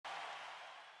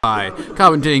Hi,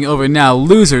 commentating over now,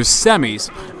 losers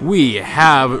semis. We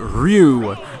have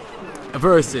Ryu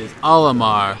versus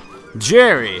Olimar,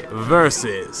 Jerry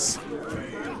versus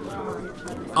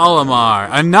Olimar,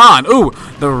 Anon. Ooh,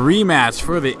 the rematch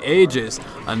for the ages.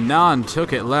 Anon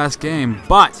took it last game,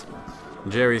 but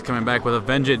Jerry's coming back with a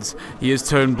vengeance. He has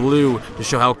turned blue to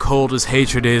show how cold his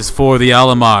hatred is for the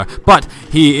Olimar, but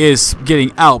he is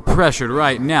getting out-pressured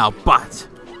right now, but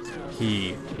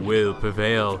he will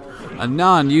prevail.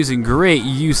 Anon using great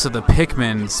use of the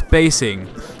Pikmin spacing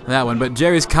that one, but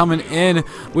Jerry's coming in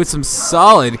with some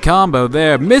solid combo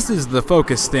there. Misses the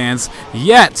focus stance,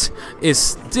 yet is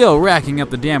still racking up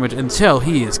the damage until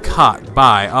he is caught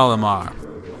by Olimar.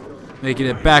 Making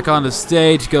it back on the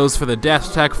stage, goes for the dash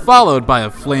attack, followed by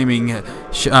a flaming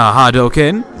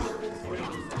Hadouken.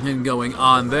 And going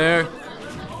on there.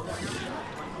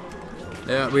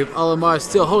 We have Olimar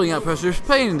still holding out pressure,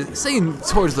 staying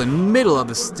towards the middle of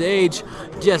the stage,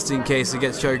 just in case it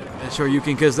gets Shoryuken,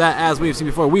 because that, as we've seen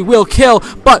before, we will kill,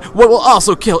 but what will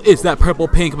also kill is that purple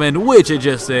Pikmin, which it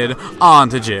just did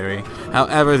onto Jerry.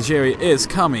 However, Jerry is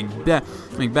coming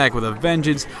back with a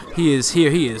vengeance. He is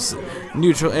here, he is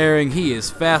neutral airing, he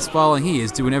is fast falling, he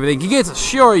is doing everything. He gets a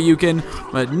Shoryuken,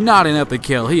 but not enough to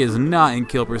kill. He is not in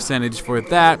kill percentage for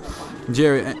that.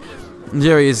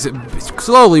 Jerry is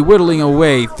slowly whittling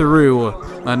away through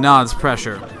Anon's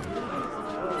pressure.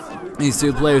 These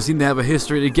two players seem to have a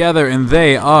history together, and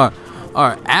they are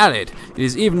at it. It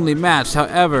is evenly matched.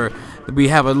 However, we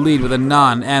have a lead with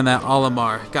Anon, and that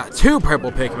Olimar got two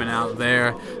purple Pikmin out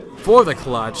there for the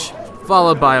clutch,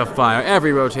 followed by a fire.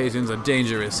 Every rotation is a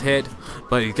dangerous hit,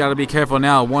 but he's got to be careful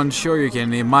now. One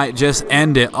Shoryuken, he might just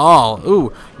end it all.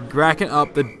 Ooh, racking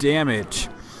up the damage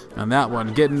on that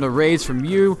one. Getting the rage from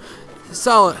you.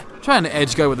 Solid, trying to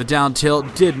edge guard with the down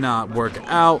tilt, did not work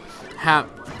out.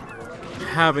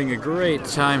 Having a great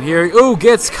time here. Ooh,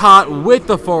 gets caught with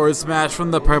the forward smash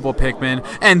from the purple Pikmin,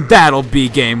 and that'll be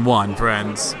game one,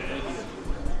 friends.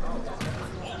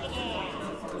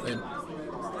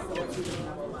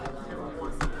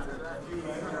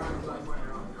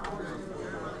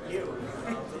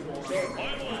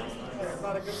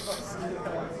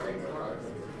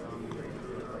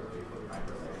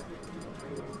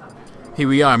 Here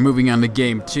we are, moving on to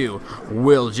game two.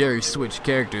 Will Jerry switch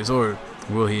characters, or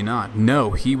will he not?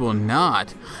 No, he will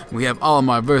not. We have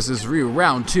Olimar versus Ryu,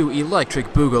 round two, Electric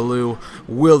Boogaloo.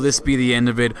 Will this be the end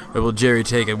of it, or will Jerry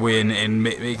take a win and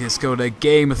make us go to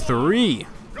game three?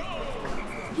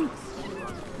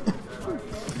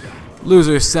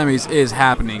 Loser semis is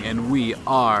happening, and we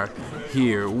are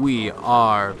here. We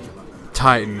are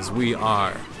Titans. We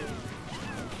are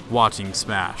watching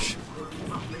Smash.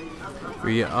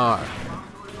 We are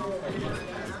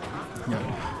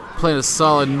playing a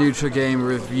solid neutral game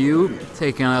review,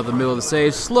 taking out the middle of the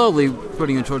stage, slowly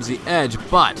putting him towards the edge,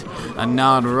 but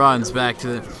Anon runs back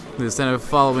to the center,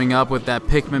 following up with that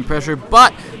Pikmin pressure,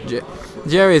 but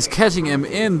Jerry is catching him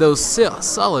in those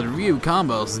solid Ryu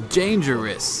combos.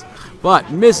 Dangerous, but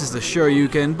misses the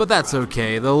Shoryuken, but that's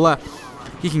okay.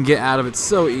 He can get out of it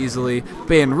so easily,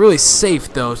 being really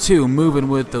safe though too, moving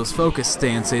with those focus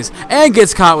stances, and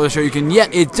gets caught with a Shoryuken,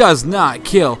 yet it does not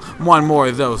kill. One more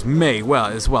of those may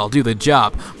as well do the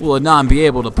job. Will Anon be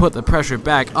able to put the pressure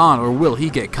back on, or will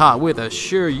he get caught with a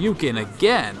Shoryuken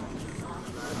again?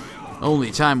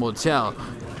 Only time will tell.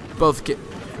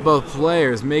 Both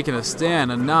players making a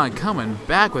stand, Anon coming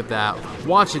back with that,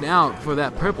 watching out for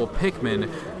that purple Pikmin.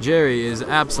 Jerry is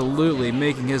absolutely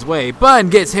making his way,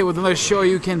 but gets hit with another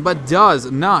Shoryuken, but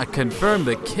does not confirm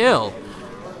the kill.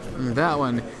 That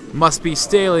one must be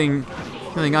staling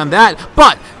on that,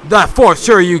 but the fourth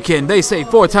Shoryuken, they say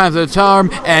 4 times the charm,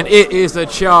 and it is the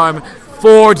charm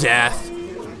for death.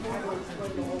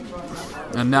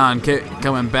 Anon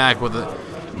coming back with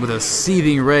a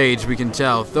seething rage, we can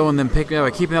tell, throwing them Pikmin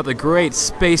out, keeping out the great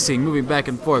spacing, moving back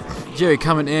and forth. Jerry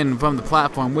coming in from the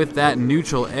platform with that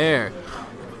neutral air.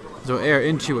 So air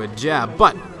into a jab,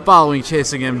 but following,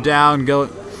 chasing him down,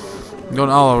 going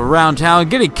all around town,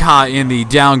 getting caught in the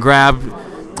down grab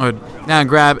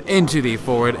into the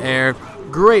forward air.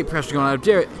 Great pressure going on.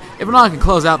 Jerry, if Anon can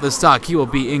close out this stock, he will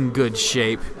be in good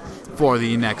shape for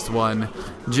the next one.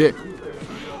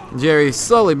 Jerry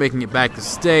slowly making it back to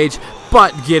stage,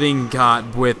 but getting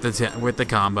caught with the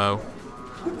combo.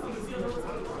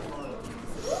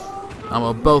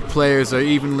 Well, both players are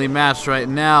evenly matched right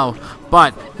now,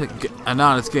 but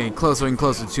Anon is getting closer and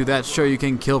closer to that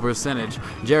Shoryuken kill percentage.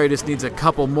 Jerry just needs a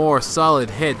couple more solid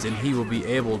hits, and he will be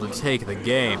able to take the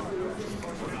game.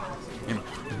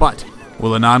 But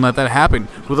will Anon let that happen?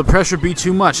 Will the pressure be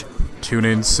too much? Tune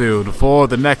in soon for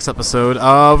the next episode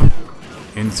of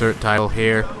insert title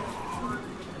here.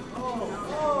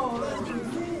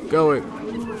 Going,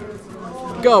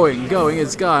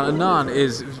 it's gone. Anon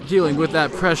is dealing with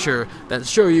that pressure, that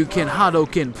Shoryuken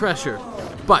Hadoken pressure.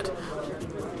 But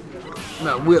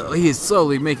he is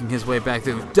slowly making his way back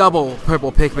through. Double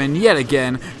purple Pikmin yet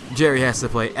again. Jerry has to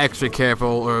play extra careful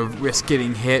or risk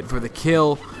getting hit for the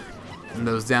kill. And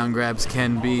those down grabs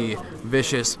can be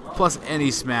vicious, plus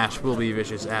any smash will be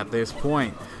vicious at this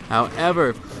point.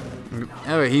 However,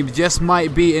 he just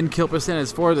might be in kill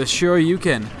percentage for the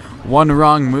Shoryuken. One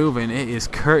wrong move and it is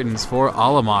curtains for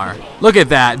Olimar. Look at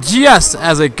that, just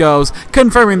as it goes,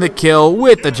 confirming the kill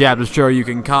with the jab to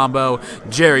Shoryuken combo.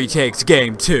 Jerry takes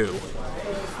game 2.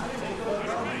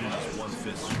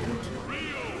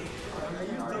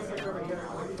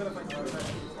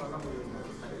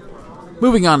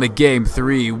 Moving on to game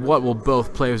 3, what will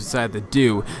both players decide to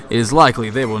do? It is likely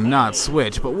they will not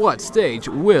switch, but what stage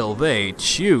will they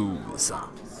choose?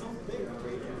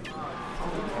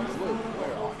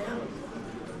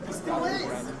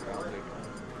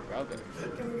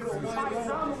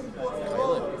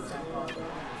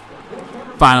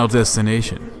 Final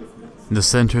destination. In the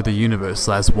center of the universe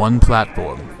lies one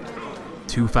platform.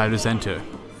 2 fighters enter.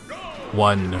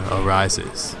 1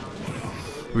 arises.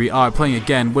 We are playing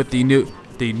again with the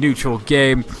neutral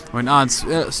game. We're on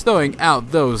throwing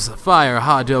out those fire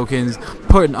Hadokens,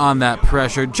 putting on that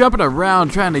pressure, jumping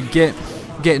around, trying to get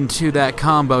into that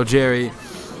combo. Jerry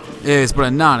is, but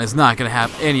Anon is not going to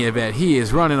have any of it. He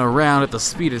is running around at the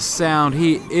speed of sound.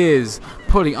 He is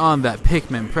putting on that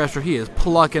Pikmin pressure. He is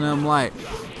plucking them like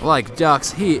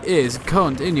ducks. He is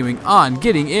continuing on,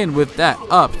 getting in with that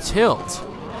up tilt.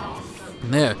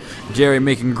 There, Jerry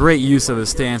making great use of the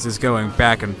stances, going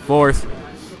back and forth,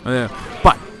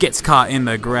 but gets caught in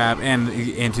the grab and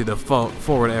into the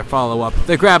forward air follow-up.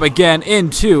 The grab again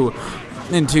into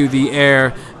the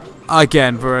air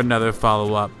again for another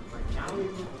follow-up.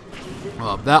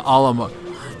 Well, that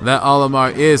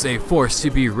Olimar is a force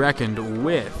to be reckoned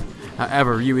with.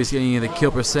 However, Ryu is getting in the kill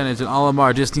percentage, and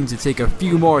Olimar just needs to take a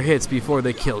few more hits before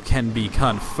the kill can be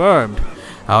confirmed.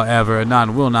 However,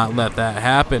 Anon will not let that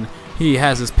happen. He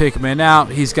has his Pikmin out,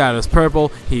 he's got his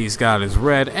purple, he's got his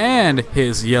red, and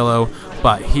his yellow,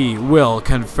 but he will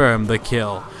confirm the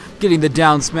kill. Getting the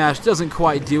down smash doesn't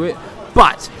quite do it,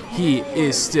 but he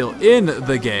is still in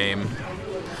the game.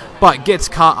 But gets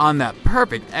caught on that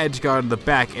perfect edge guard in the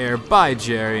back air by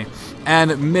Jerry,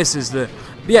 and misses the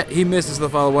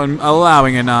follow-one,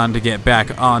 allowing Anon to get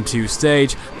back onto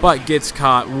stage, but gets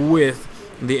caught with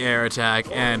the air attack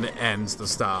and ends the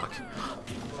stock.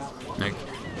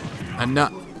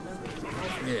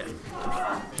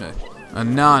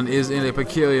 Anon is in a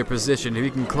peculiar position. If he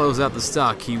can close out the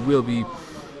stock, he will be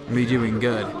doing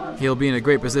good. He'll be in a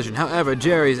great position. However,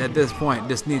 Jerry's at this point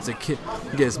just needs to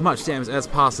get as much damage as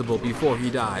possible before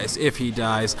he dies, if he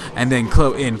dies, and then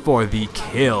close in for the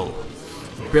kill.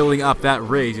 Building up that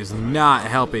rage is not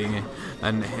helping in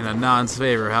Anon's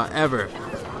favor. However,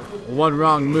 one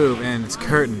wrong move and it's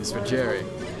curtains for Jerry.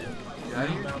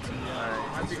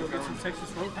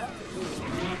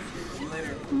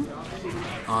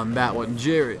 On that one,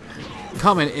 Jerry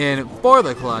coming in for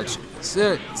the clutch,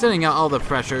 sending out all the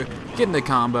pressure, getting the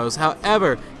combos.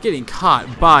 However, getting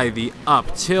caught by the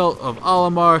up tilt of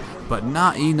Olimar, but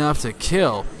not enough to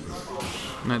kill.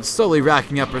 And slowly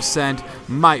racking up percent,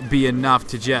 might be enough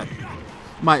to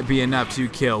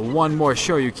kill. One more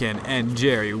Shoryuken and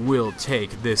Jerry will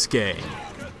take this game.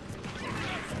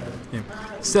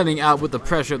 Setting out with the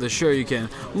pressure of the Shoryuken,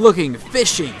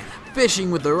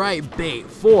 fishing with the right bait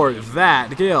for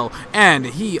that kill, and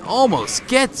he almost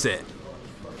gets it.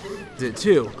 Did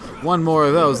too. One more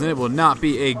of those and it will not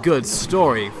be a good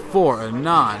story for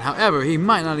Anon. However, he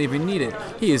might not even need it.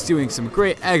 He is doing some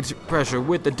great edge pressure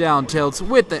with the down tilts,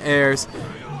 with the airs,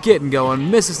 getting going,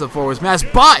 misses the forward smash,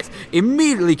 but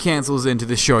immediately cancels into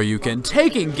the Shoryuken,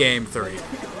 taking game 3.